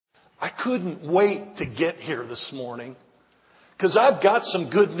couldn't wait to get here this morning because I've got some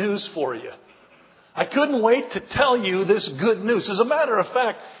good news for you. I couldn't wait to tell you this good news. As a matter of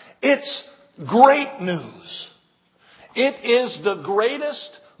fact, it's great news. It is the greatest,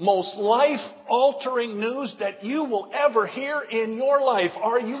 most life-altering news that you will ever hear in your life.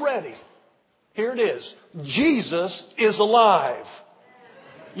 Are you ready? Here it is. Jesus is alive.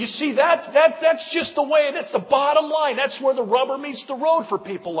 You see, that's just the way that's the bottom line. That's where the rubber meets the road for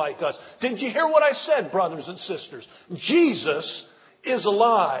people like us. Did you hear what I said, brothers and sisters? Jesus is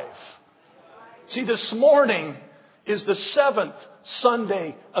alive. See, this morning is the 7th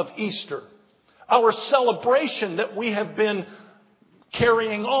Sunday of Easter. Our celebration that we have been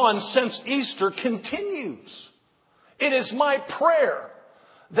carrying on since Easter continues. It is my prayer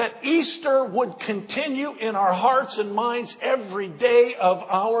that Easter would continue in our hearts and minds every day of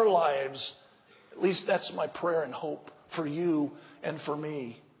our lives. At least that's my prayer and hope for you and for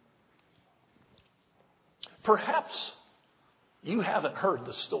me. Perhaps you haven't heard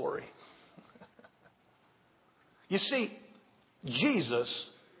the story. You see, Jesus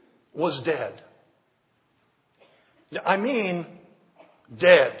was dead. I mean,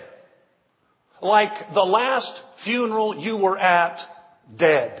 dead. Like the last funeral you were at,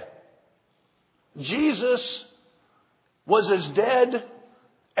 dead. Jesus was as dead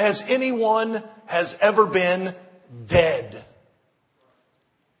as anyone has ever been dead.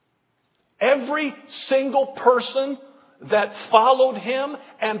 Every single person that followed him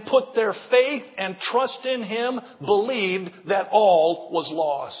and put their faith and trust in him believed that all was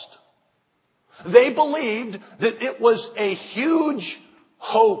lost. They believed that it was a huge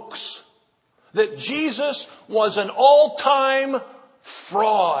hoax, that Jesus was an all-time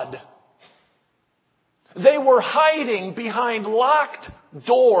fraud. They were hiding behind locked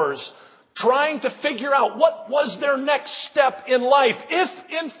doors, trying to figure out what was their next step in life, if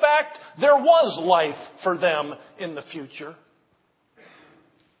in fact there was life for them in the future.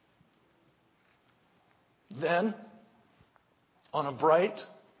 Then, on a bright,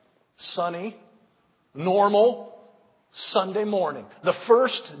 sunny, normal Sunday morning, the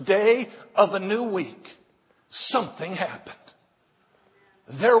first day of a new week, something happened.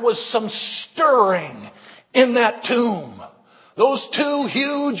 There was some stirring in that tomb. Those two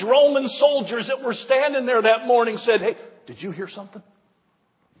huge Roman soldiers that were standing there that morning said, "Hey, did you hear something?"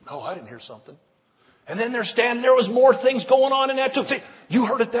 "No, I didn't hear something." And then they're standing, there was more things going on in that tomb. "You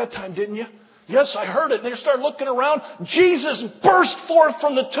heard it that time, didn't you?" "Yes, I heard it." And they started looking around. Jesus burst forth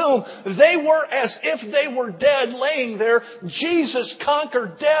from the tomb. They were as if they were dead, laying there. Jesus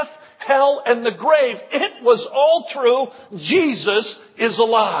conquered death, hell, and the grave. It was all true. Jesus is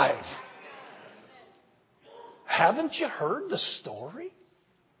alive. Haven't you heard the story?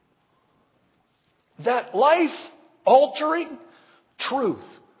 That life-altering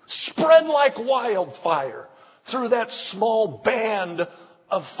truth spread like wildfire through that small band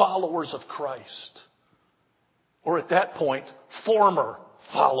of followers of Christ. Or at that point, former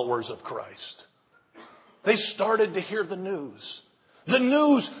followers of Christ. They started to hear the news. The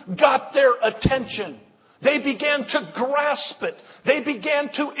news got their attention. They began to grasp it. They began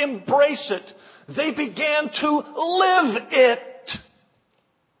to embrace it. They began to live it.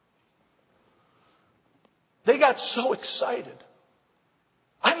 They got so excited.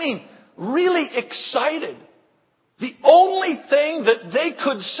 I mean, really excited. The only thing that they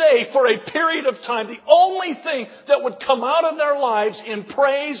could say for a period of time, the only thing that would come out of their lives in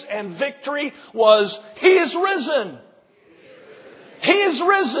praise and victory was, "He is risen. He is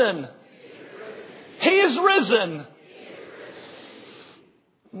risen. He is risen."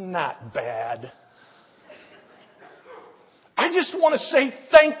 Not bad. I just want to say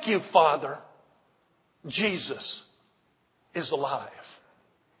thank you, Father. Jesus is alive.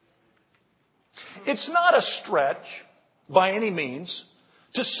 It's not a stretch by any means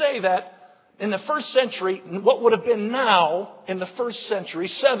to say that in the first century, what would have been now in the first century,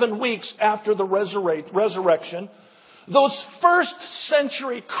 7 weeks after the resurrection, those first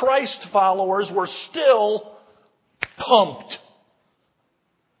century Christ followers were still pumped.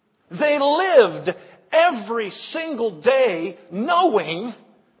 They lived every single day knowing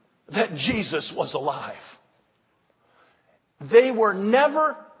that Jesus was alive. They were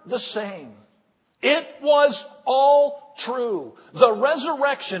never the same. It was all true. The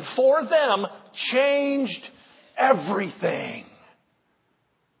resurrection for them changed everything.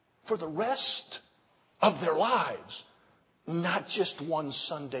 For the rest of their lives, not just one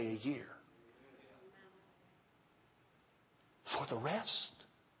Sunday a year. For the rest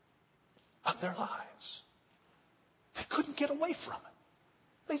of their lives. They couldn't get away from it.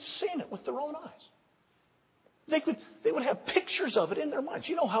 They'd seen it with their own eyes. They would have pictures of it in their minds.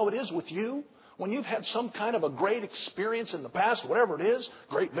 You know how it is with you? When you've had some kind of a great experience in the past, whatever it is,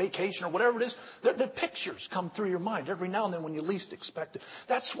 great vacation or whatever it is, the pictures come through your mind every now and then when you least expect it.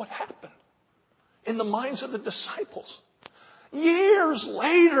 That's what happened in the minds of the disciples. Years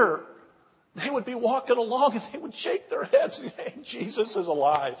later, they would be walking along and they would shake their heads and say, hey, Jesus is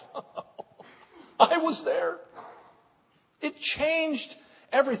alive. I was there. It changed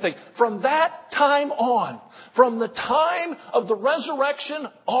everything. From that time on, from the time of the resurrection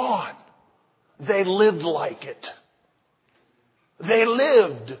on, they lived like it. They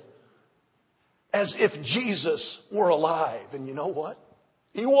lived as if Jesus were alive. And you know what?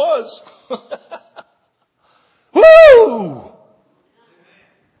 He was. Woo!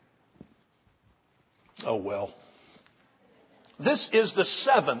 Oh well. This is the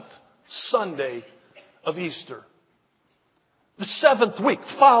 7th Sunday of Easter. The 7th week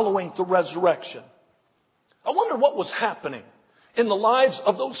following the resurrection. I wonder what was happening in the lives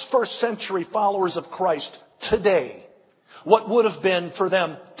of those first century followers of Christ today. What would have been for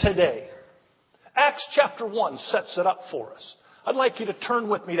them today. Acts chapter 1 sets it up for us. I'd like you to turn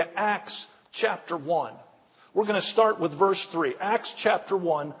with me to Acts chapter 1. We're going to start with verse 3. Acts chapter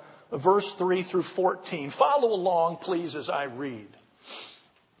 1, verse 3 through 14. Follow along, please, as I read.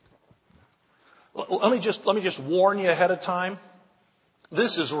 Let me just warn you ahead of time.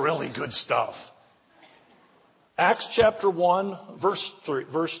 This is really good stuff. Acts chapter 1, verse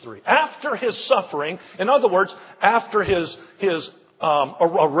 3. After his suffering, in other words, after his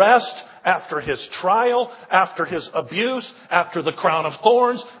arrest, after his trial, after his abuse, after the crown of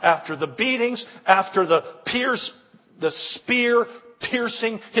thorns, after the beatings, after the spear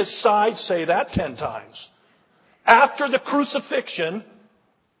piercing his side, say that 10 times. After the crucifixion,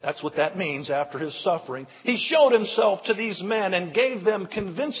 that's what that means, after his suffering, he showed himself to these men and gave them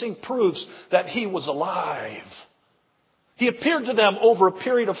convincing proofs that he was alive. He appeared to them over a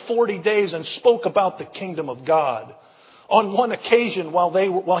period of 40 days and spoke about the kingdom of God. On one occasion, while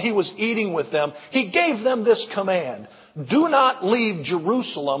he was eating with them, he gave them this command: do not leave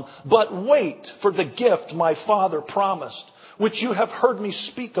Jerusalem, but wait for the gift my Father promised, which you have heard me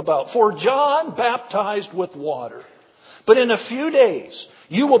speak about. For John baptized with water, but in a few days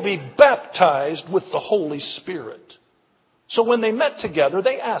you will be baptized with the Holy Spirit. So when they met together,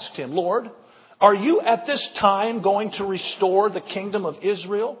 they asked him, Lord, are you at this time going to restore the kingdom of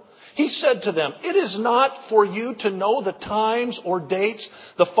Israel? He said to them, it is not for you to know the times or dates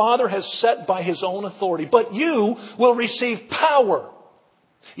the Father has set by his own authority, but you will receive power.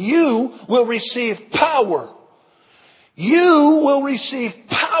 You will receive power. You will receive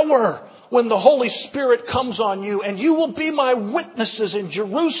power when the Holy Spirit comes on you, and you will be my witnesses in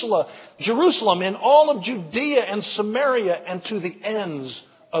Jerusalem, in all of Judea and Samaria, and to the ends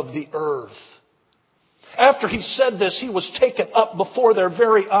of the earth. After he said this, he was taken up before their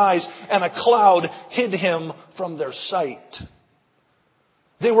very eyes, and a cloud hid him from their sight.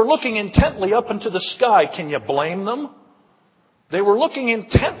 They were looking intently up into the sky. Can you blame them? They were looking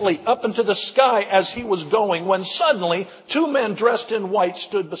intently up into the sky as he was going, when suddenly 2 men dressed in white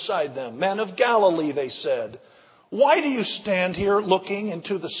stood beside them. Men of Galilee, they said, why do you stand here looking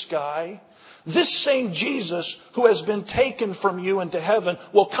into the sky? This same Jesus who has been taken from you into heaven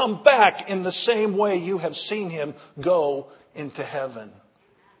will come back in the same way you have seen him go into heaven.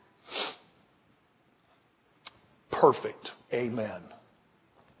 Perfect. Amen.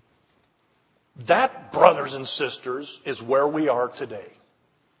 That, brothers and sisters, is where we are today.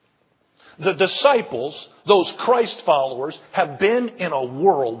 The disciples, those Christ followers, have been in a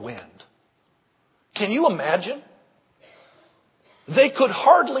whirlwind. Can you imagine? They could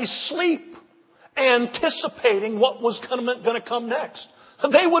hardly sleep, anticipating what was going to come next.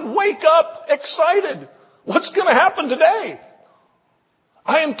 They would wake up excited. What's going to happen today?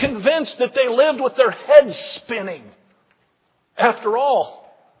 I am convinced that they lived with their heads spinning. After all,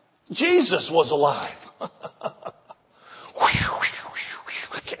 Jesus was alive.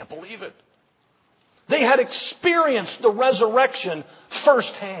 I can't believe it. They had experienced the resurrection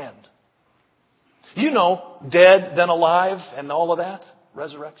firsthand. You know, dead, then alive, and all of that.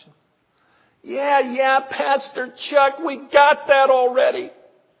 Resurrection. Yeah, Pastor Chuck, we got that already.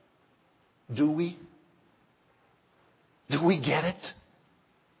 Do we? Do we get it?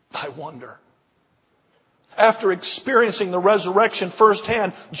 I wonder. After experiencing the resurrection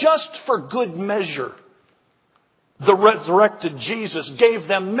firsthand, just for good measure, the resurrected Jesus gave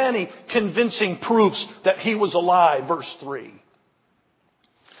them many convincing proofs that he was alive. Verse 3.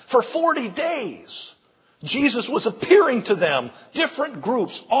 For 40 days, Jesus was appearing to them, different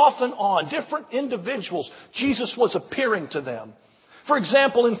groups, off and on, different individuals. Jesus was appearing to them. For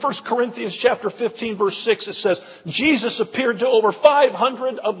example, in 1 Corinthians chapter 15, verse 6, it says, Jesus appeared to over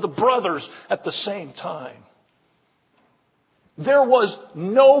 500 of the brothers at the same time. There was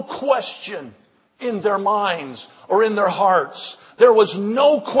no question in their minds or in their hearts. There was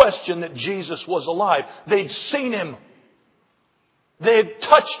no question that Jesus was alive. They'd seen Him. They had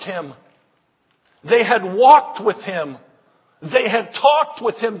touched Him. They had walked with Him. They had talked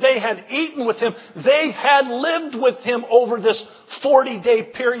with Him. They had eaten with Him. They had lived with Him over this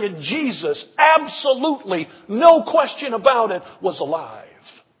 40-day period. Jesus, absolutely, no question about it, was alive.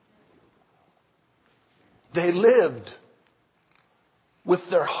 They lived with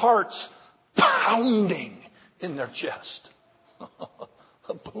their hearts pounding in their chest.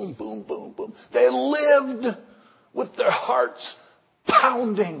 Boom, boom, boom, boom. They lived with their hearts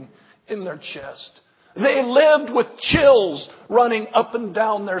pounding in their chest. They lived with chills running up and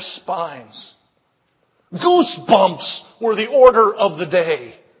down their spines. Goosebumps were the order of the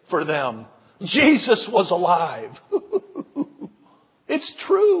day for them. Jesus was alive. It's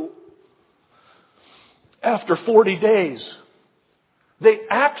true. After 40 days, they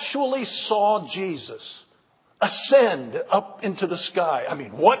actually saw Jesus ascend up into the sky. I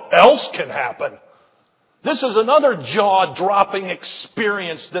mean, what else can happen? This is another jaw-dropping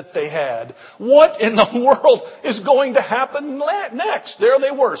experience that they had. What in the world is going to happen next? There they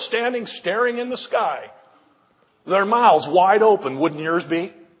were, standing, staring in the sky. Their mouths wide open. Wouldn't yours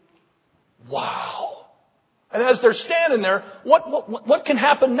be? Wow. And as they're standing there, what can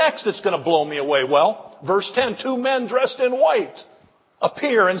happen next that's going to blow me away? Well, verse 10, 2 men dressed in white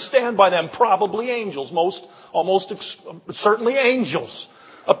appear and stand by them, probably angels, certainly angels,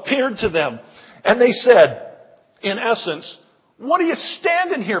 appeared to them. And they said, in essence, what are you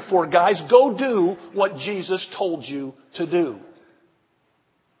standing here for, guys? Go do what Jesus told you to do.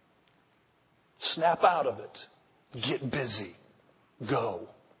 Snap out of it. Get busy. Go.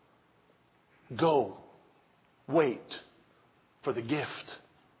 Go. Wait for the gift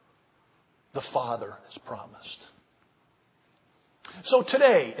the Father has promised. So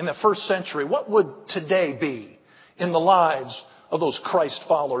today, in the first century, what would today be in the lives of those Christ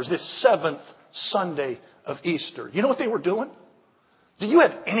followers, this 7th Sunday of Easter? You know what they were doing? Do you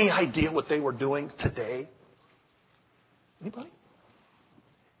have any idea what they were doing today? Anybody?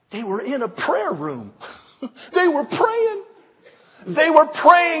 They were in a prayer room. They were praying. They were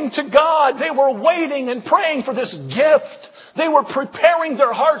praying to God. They were waiting and praying for this gift. They were preparing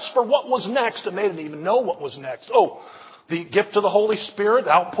their hearts for what was next, and they didn't even know what was next. Oh, the gift of the Holy Spirit,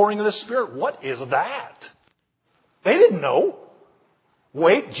 the outpouring of the Spirit, what is that? They didn't know.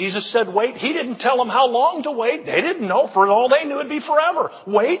 Wait, Jesus said wait. He didn't tell them how long to wait. They didn't know. For all they knew, it'd be forever.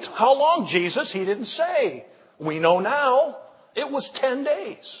 Wait, how long, Jesus? He didn't say. We know now. It was 10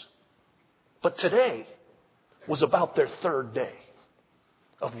 days. But today was about their 3rd day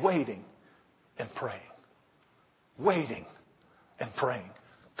of waiting and praying. Waiting and praying.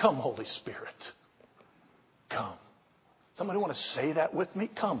 Come, Holy Spirit. Come. Somebody want to say that with me?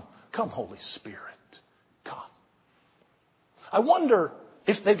 Come. Come, Holy Spirit. Come. I wonder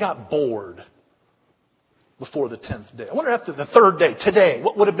if they got bored before the 10th day. I wonder after the 3rd day, today,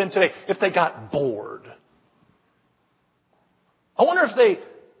 what would have been today, if they got bored. I wonder if they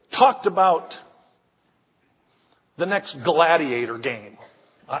talked about the next gladiator game.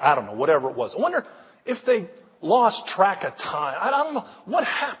 I don't know, whatever it was. I wonder if they lost track of time. I don't know. What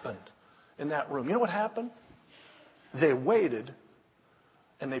happened in that room? You know what happened? They waited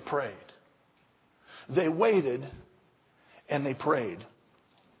and they prayed. They waited and they prayed.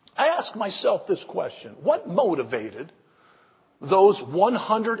 I ask myself this question. What motivated those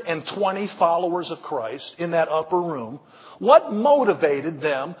 120 followers of Christ in that upper room? What motivated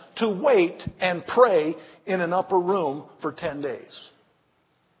them to wait and pray in an upper room for 10 days?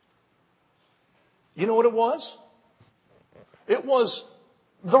 You know what it was? It was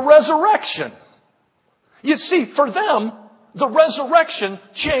the resurrection. You see, for them, the resurrection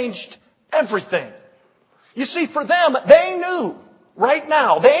changed everything. You see, for them, they knew right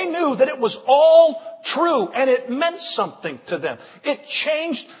now, they knew that it was all true and it meant something to them. It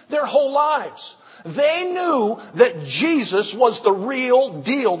changed their whole lives. They knew that Jesus was the real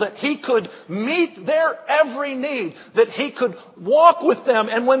deal, that He could meet their every need, that He could walk with them,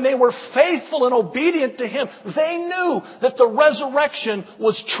 and when they were faithful and obedient to Him, they knew that the resurrection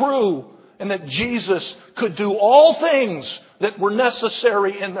was true and that Jesus could do all things that were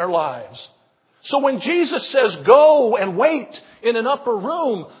necessary in their lives. So when Jesus says, go and wait in an upper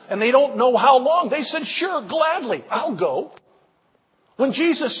room, and they don't know how long, they said, sure, gladly, I'll go. When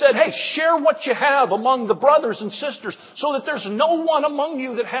Jesus said, hey, share what you have among the brothers and sisters so that there's no one among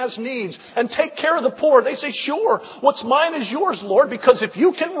you that has needs, and take care of the poor. They say, sure, what's mine is yours, Lord, because if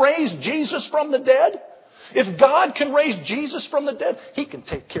you can raise Jesus from the dead, if God can raise Jesus from the dead, He can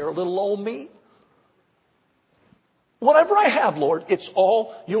take care of little old me. Whatever I have, Lord, it's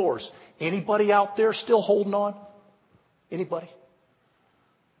all yours. Anybody out there still holding on? Anybody?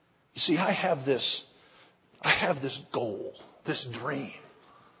 You see, I have this goal, this dream,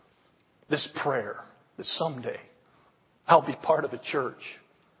 this prayer that someday I'll be part of a church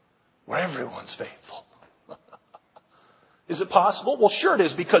where everyone's faithful. Is it possible? Well, sure it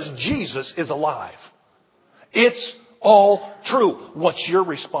is, because Jesus is alive. It's all true. What's your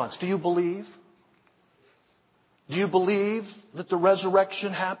response? Do you believe? Do you believe that the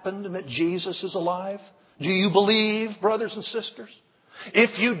resurrection happened and that Jesus is alive? Do you believe, brothers and sisters?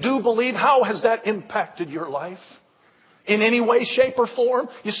 If you do believe, how has that impacted your life? In any way, shape, or form?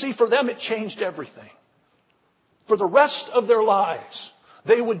 You see, for them it changed everything. For the rest of their lives,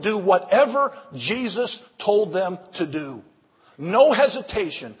 they would do whatever Jesus told them to do. No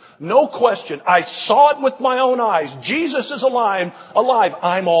hesitation, no question. I saw it with my own eyes. Jesus is alive.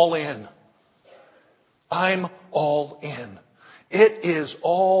 I'm all in. I'm all in. It is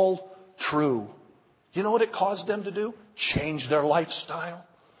all true. You know what it caused them to do? Change their lifestyle.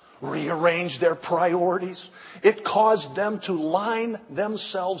 Rearrange their priorities. It caused them to line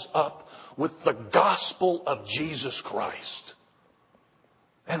themselves up with the gospel of Jesus Christ.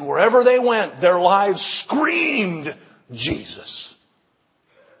 And wherever they went, their lives screamed Jesus.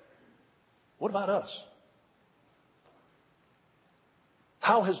 What about us?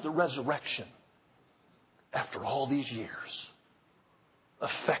 How has the resurrection, after all these years,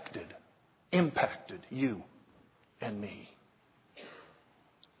 affected, impacted you and me?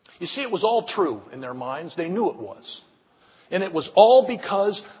 You see, it was all true in their minds. They knew it was. And it was all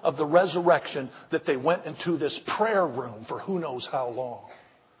because of the resurrection that they went into this prayer room for who knows how long.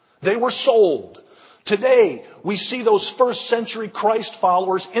 They were sold. Today, we see those first century Christ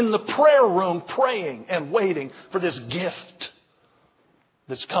followers in the prayer room praying and waiting for this gift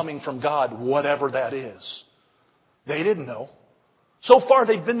that's coming from God, whatever that is. They didn't know. So far,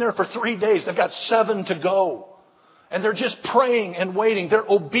 they've been there for 3 days. They've got 7 to go. And they're just praying and waiting. Their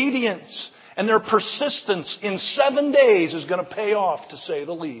obedience and their persistence in 7 days is going to pay off, to say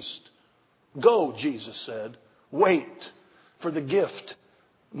the least. Go, Jesus said. Wait for the gift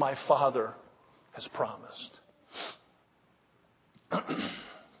my Father has promised.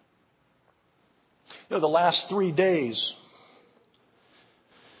 The last 3 days,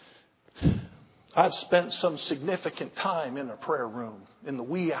 I've spent some significant time in a prayer room in the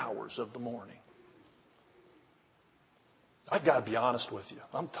wee hours of the morning. I've got to be honest with you.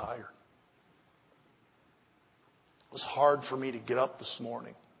 I'm tired. It was hard for me to get up this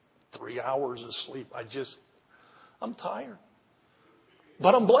morning. 3 hours of sleep. I'm tired.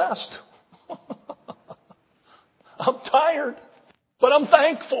 But I'm blessed. I'm tired. But I'm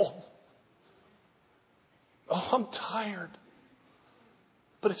thankful. Oh, I'm tired.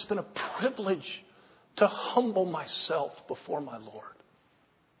 But it's been a privilege to humble myself before my Lord.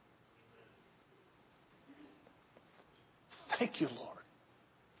 Thank you, Lord,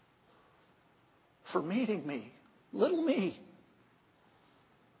 for meeting me, little me,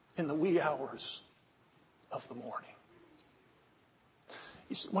 in the wee hours of the morning.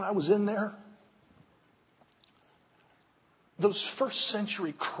 You see, when I was in there, those first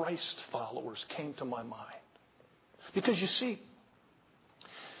century Christ followers came to my mind. Because you see,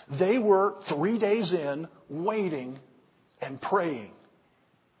 they were 3 days in, waiting and praying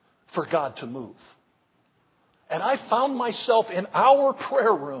for God to move. And I found myself in our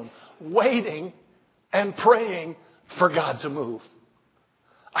prayer room waiting and praying for God to move.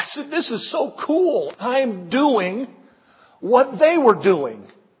 I said, this is so cool. I'm doing what they were doing.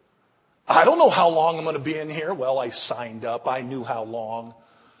 I don't know how long I'm going to be in here. Well, I signed up. I knew how long.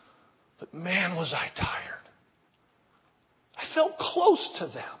 But man, was I tired. I felt close to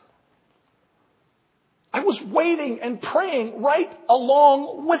them. I was waiting and praying right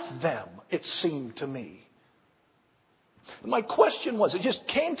along with them, it seemed to me. My question was, it just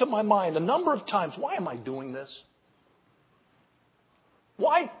came to my mind a number of times, why am I doing this?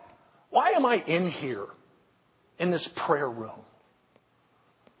 Why am I in here in this prayer room?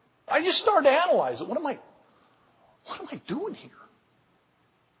 I just started to analyze it. What am I doing here?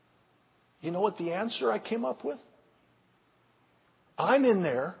 You know what the answer I came up with? I'm in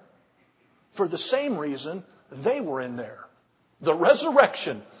there for the same reason they were in there. The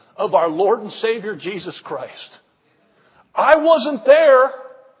resurrection of our Lord and Savior Jesus Christ. I wasn't there.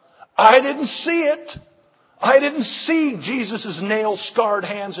 I didn't see it. I didn't see Jesus' nail-scarred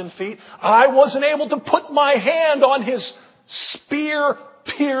hands and feet. I wasn't able to put my hand on His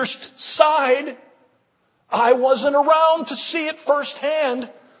spear-pierced side. I wasn't around to see it firsthand.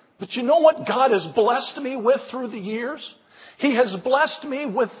 But you know what God has blessed me with through the years? He has blessed me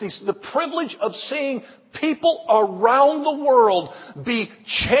with the privilege of seeing people around the world be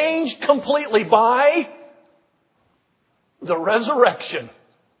changed completely by the resurrection.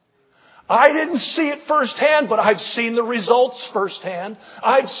 I didn't see it firsthand, but I've seen the results firsthand.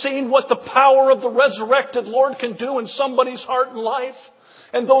 I've seen what the power of the resurrected Lord can do in somebody's heart and life.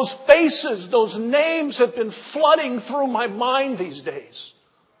 And those faces, those names have been flooding through my mind these days.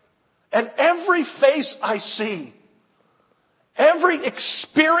 And every face I see, every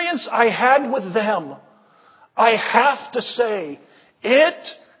experience I had with them, I have to say,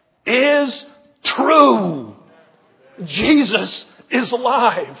 it is true. Jesus is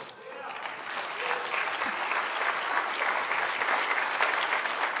alive.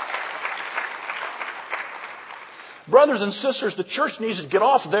 Brothers and sisters, the church needs to get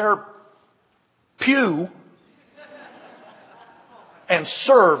off their pew and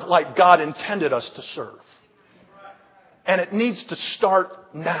serve like God intended us to serve. And it needs to start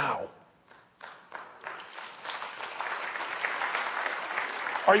now.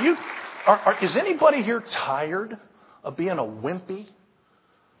 Is anybody here tired of being a wimpy,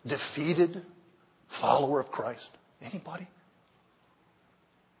 defeated follower of Christ? Anybody?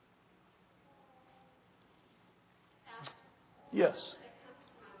 Yes.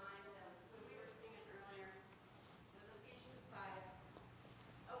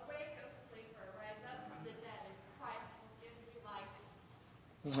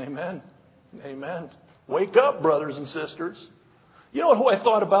 Amen. Amen. Wake up, brothers and sisters. You know who I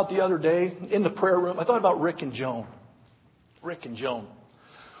thought about the other day in the prayer room? I thought about Rick and Joan. Rick and Joan.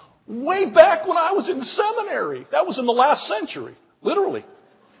 Way back when I was in seminary. That was in the last century. Literally.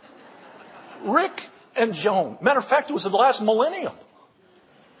 Rick and Joan. Matter of fact, it was in the last millennium.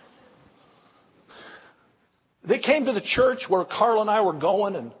 They came to the church where Carl and I were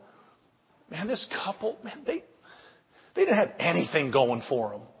going, and man, this couple, man, they didn't have anything going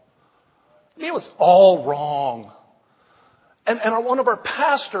for them. It was all wrong. And one of our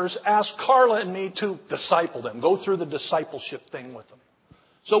pastors asked Carla and me to disciple them, go through the discipleship thing with them.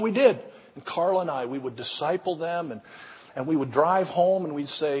 So we did. And Carla and I, we would disciple them, and we would drive home and we'd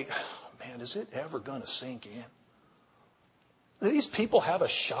say, man, is it ever going to sink in? Do these people have a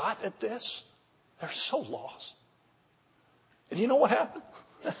shot at this? They're so lost. And you know what happened?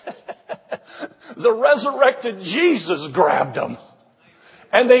 The resurrected Jesus grabbed them.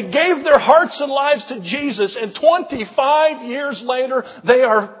 And they gave their hearts and lives to Jesus. And 25 years later, they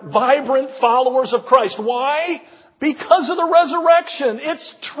are vibrant followers of Christ. Why? Because of the resurrection.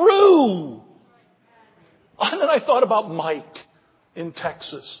 It's true. And then I thought about Mike in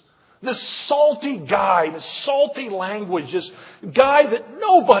Texas. This salty guy, this salty language, this guy that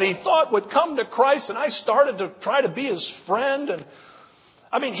nobody thought would come to Christ. And I started to try to be his friend. And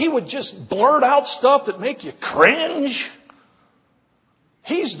I mean, he would just blurt out stuff that make you cringe.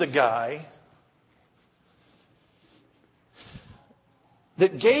 He's the guy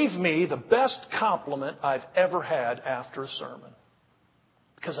that gave me the best compliment I've ever had after a sermon.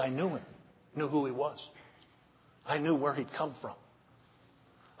 Because I knew him, knew who he was. I knew where he'd come from.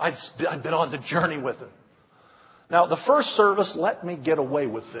 I'd been on the journey with him. Now, the first service let me get away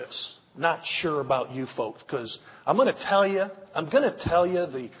with this. Not sure about you folks, because I'm going to tell you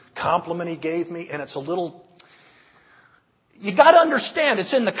the compliment he gave me, and it's a little... You got to understand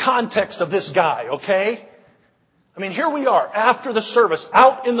it's in the context of this guy, okay? I mean, here we are after the service,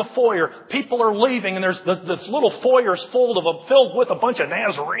 out in the foyer. People are leaving, and there's this little foyer's filled with a bunch of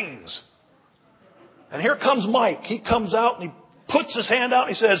Nazarenes. And here comes Mike. He comes out and he puts his hand out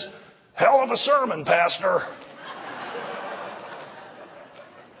and he says, "Hell of a sermon, Pastor."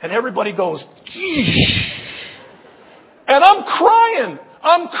 And everybody goes, "Geesh." And I'm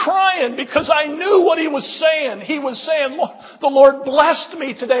crying because I knew what he was saying. He was saying, the Lord blessed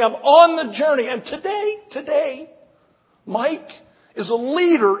me today. I'm on the journey. And today, Mike is a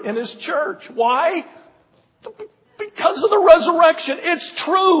leader in his church. Why? Because of the resurrection. It's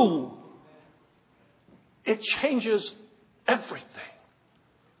true. It changes everything.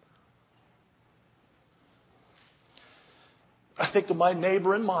 I think of my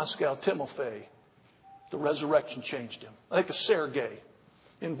neighbor in Moscow, Timofey. The resurrection changed him. I think of Sergei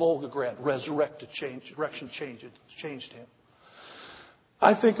in Volgograd. Resurrection changed him.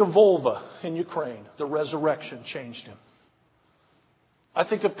 I think of Volva in Ukraine. The resurrection changed him. I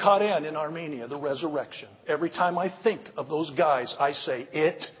think of Karen in Armenia. The resurrection. Every time I think of those guys, I say,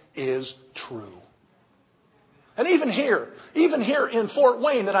 it is true. And even here in Fort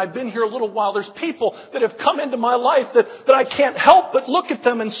Wayne, that I've been here a little while, there's people that have come into my life that I can't help but look at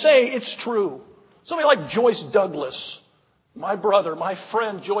them and say, it's true. Somebody like Joyce Douglas, my brother, my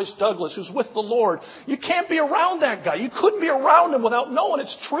friend Joyce Douglas, who's with the Lord. You can't be around that guy. You couldn't be around him without knowing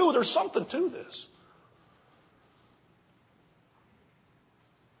it's true. There's something to this.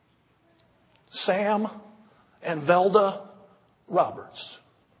 Sam and Velda Roberts.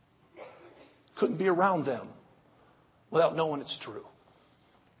 Couldn't be around them without knowing it's true.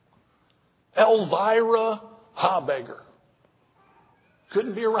 Elvira Habegger.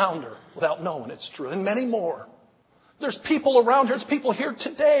 Couldn't be around her without knowing it's true. And many more. There's people around here. There's people here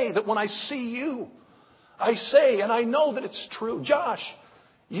today that when I see you, I say, and I know that it's true. Josh,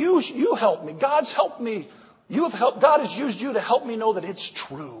 you helped me. God's helped me. God has used you to help me know that it's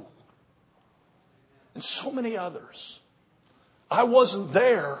true. And so many others. I wasn't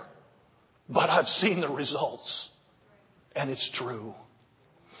there, but I've seen the results. And it's true.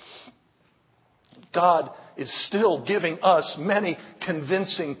 God is still giving us many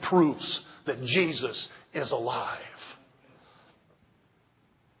convincing proofs that Jesus is alive.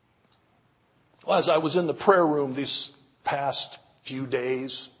 Well, as I was in the prayer room these past few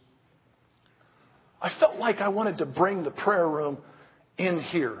days, I felt like I wanted to bring the prayer room in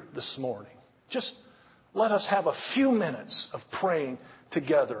here this morning. Just let us have a few minutes of praying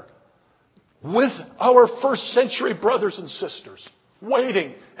together with our first century brothers and sisters,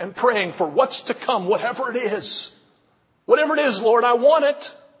 waiting and praying for what's to come, whatever it is. Whatever it is, Lord, I want it.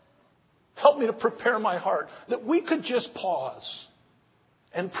 Help me to prepare my heart. That we could just pause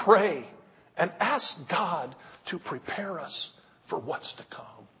and pray and ask God to prepare us for what's to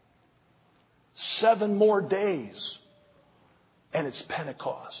come. 7 more days and it's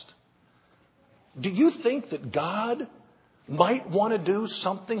Pentecost. Do you think that God might want to do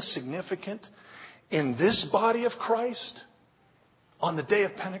something significant in this body of Christ on the day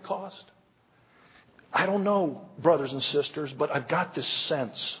of Pentecost? I don't know, brothers and sisters, but I've got this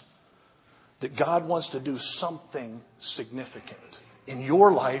sense that God wants to do something significant in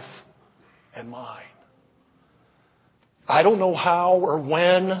your life and mine. I don't know how or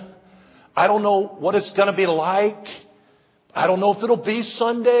when. I don't know what it's going to be like. I don't know if it'll be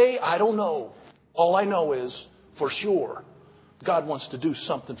Sunday. I don't know. All I know is, for sure, God wants to do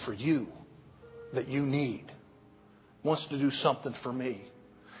something for you that you need. He wants to do something for me.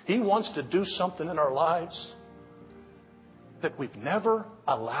 He wants to do something in our lives that we've never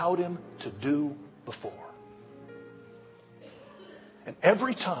allowed Him to do before. And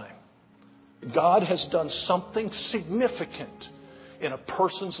every time God has done something significant in a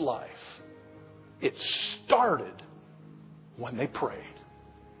person's life, it started when they prayed.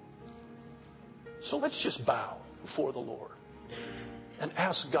 So let's just bow before the Lord and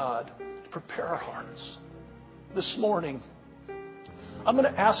ask God to prepare our hearts. This morning, I'm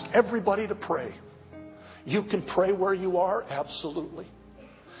going to ask everybody to pray. You can pray where you are, absolutely.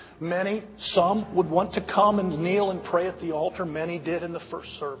 Some would want to come and kneel and pray at the altar. Many did in the first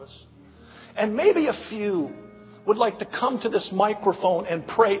service. And maybe a few would like to come to this microphone and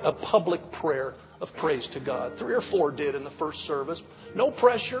pray a public prayer of praise to God. 3 or 4 did in the first service. No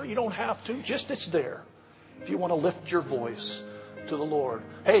pressure. You don't have to. Just it's there. If you want to lift your voice to the Lord.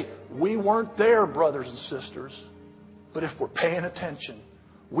 Hey, we weren't there, brothers and sisters. But if we're paying attention,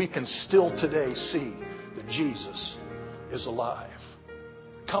 we can still today see that Jesus is alive.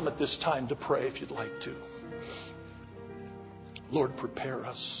 Come at this time to pray if you'd like to. Lord, prepare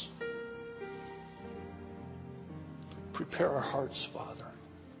us. Prepare our hearts, Father.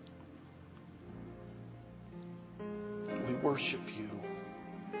 We worship you.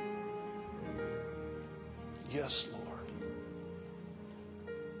 Yes, Lord.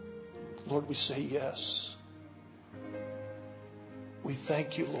 Lord, we say yes. We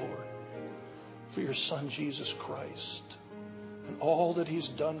thank you, Lord, for your Son, Jesus Christ, and all that He's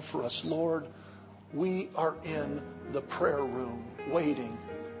done for us. Lord, we are in the prayer room waiting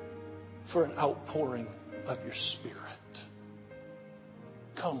for an outpouring of your Spirit.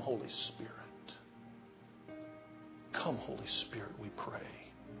 Come, Holy Spirit. Come, Holy Spirit, we pray.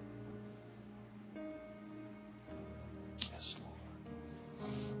 Yes,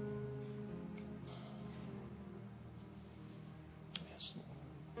 Lord. Yes, Lord.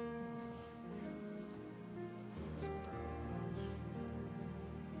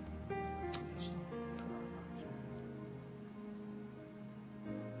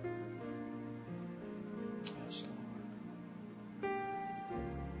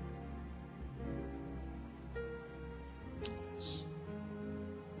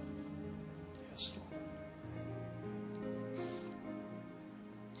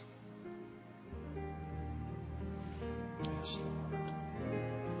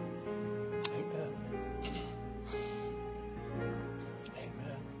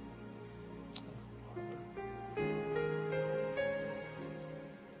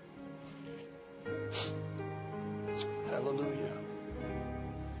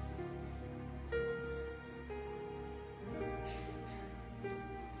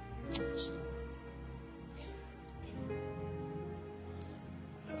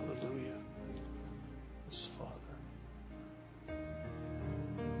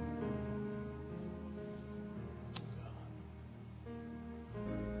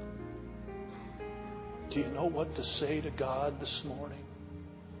 Do you know what to say to God this morning?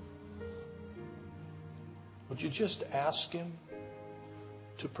 Would you just ask Him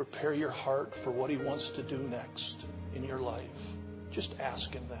to prepare your heart for what He wants to do next in your life? Just ask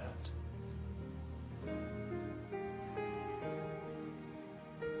Him that.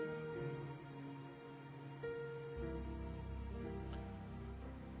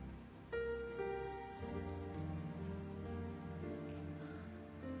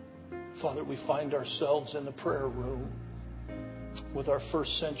 Father, we find ourselves in the prayer room with our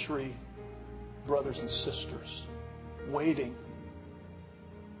first century brothers and sisters, waiting.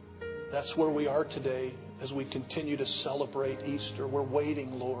 That's where we are today as we continue to celebrate Easter. We're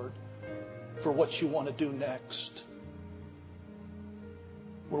waiting, Lord, for what you want to do next.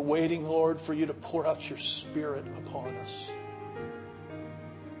 We're waiting, Lord, for you to pour out your Spirit upon us.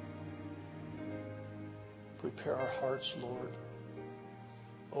 Prepare our hearts, Lord.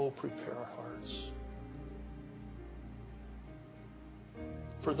 Oh, prepare our hearts.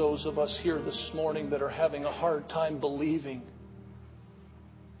 For those of us here this morning that are having a hard time believing,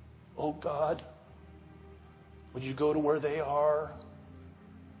 oh God, would you go to where they are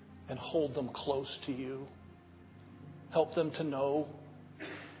and hold them close to you? Help them to know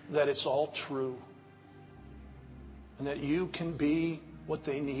that it's all true and that you can be what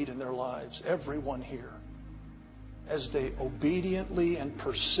they need in their lives. Everyone here, as they obediently and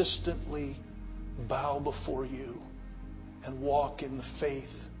persistently bow before you and walk in the faith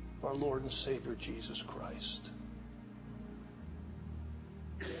of our Lord and Savior Jesus Christ.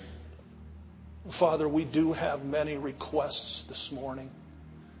 Father, we do have many requests this morning,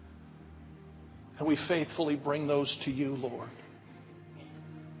 and we faithfully bring those to you, Lord.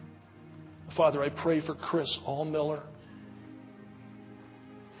 Father, I pray for Chris Allmiller,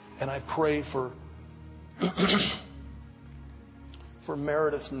 and I pray for for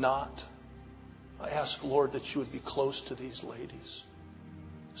Meredith Knott. I ask, Lord, that you would be close to these ladies.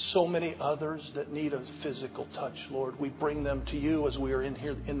 So many others that need a physical touch, Lord. We bring them to you as we are in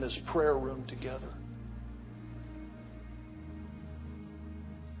here in this prayer room together.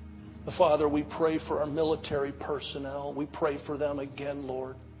 Father, we pray for our military personnel. We pray for them again,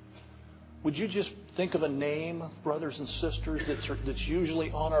 Lord. Would you just think of a name, brothers and sisters, that's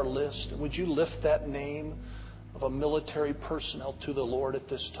usually on our list? And would you lift that name of a military personnel to the Lord at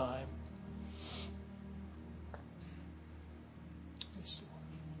this time? Yes, Lord.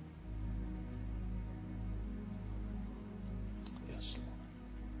 Yes, Lord.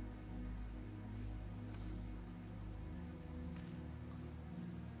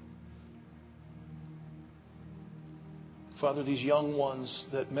 Father, these young ones,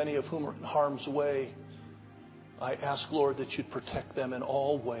 that many of whom are in harm's way, I ask, Lord, that you'd protect them in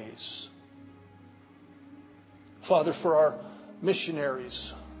all ways. Father, for our missionaries,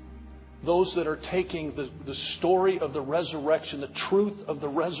 those that are taking the story of the resurrection, the truth of the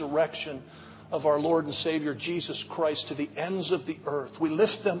resurrection of our Lord and Savior Jesus Christ to the ends of the earth, we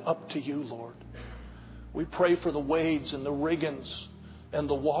lift them up to you, Lord. We pray for the Wades and the Riggins and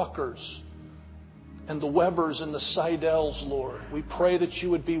the Walkers and the Webbers and the Seidel's, Lord. We pray that you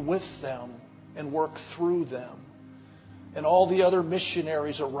would be with them and work through them. And all the other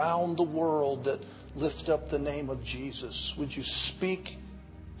missionaries around the world that lift up the name of Jesus. Would you speak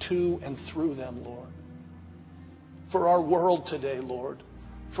to and through them, Lord? For our world today, Lord.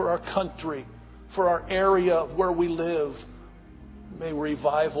 For our country. For our area where we live. May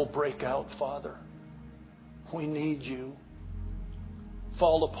revival break out, Father. We need you.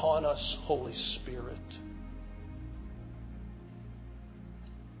 Fall upon us, Holy Spirit.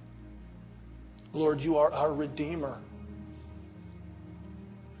 Lord, you are our Redeemer.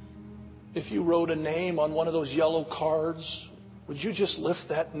 If you wrote a name on one of those yellow cards, would you just lift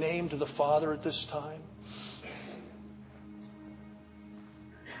that name to the Father at this time?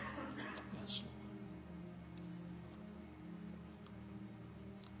 Yes.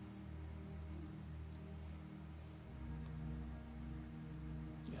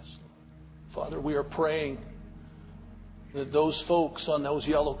 Yes, Lord. Father, we are praying that those folks on those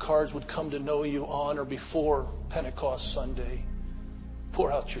yellow cards would come to know you on or before Pentecost Sunday. Pour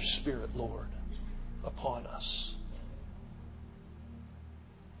out your Spirit, Lord, upon us.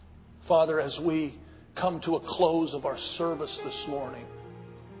 Father, as we come to a close of our service this morning,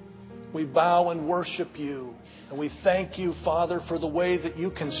 we bow and worship you. And we thank you, Father, for the way that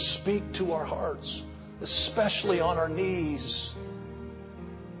you can speak to our hearts, especially on our knees.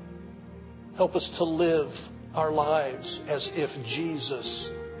 Help us to live our lives as if Jesus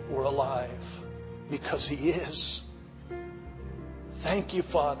were alive, because He is. Thank you,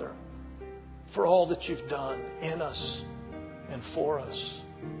 Father, for all that you've done in us and for us.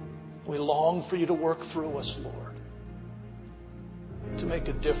 We long for you to work through us, Lord, to make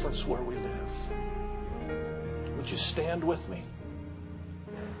a difference where we live. Would you stand with me?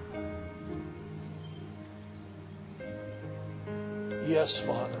 Yes,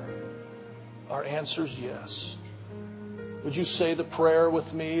 Father. Our answer is yes. Would you say the prayer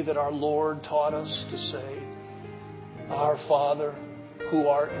with me that our Lord taught us to say? Our Father, who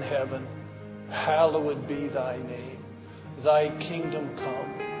art in heaven, hallowed be thy name. Thy kingdom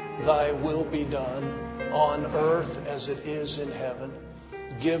come, thy will be done, on earth as it is in heaven.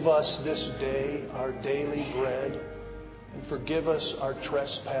 Give us this day our daily bread, and forgive us our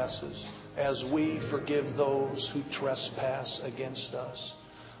trespasses, as we forgive those who trespass against us.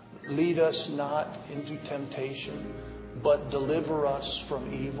 Lead us not into temptation, but deliver us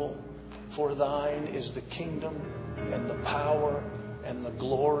from evil. For thine is the kingdom and the power and the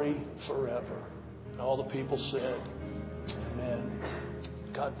glory forever. And all the people said, Amen.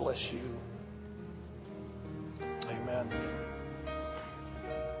 God bless you. Amen.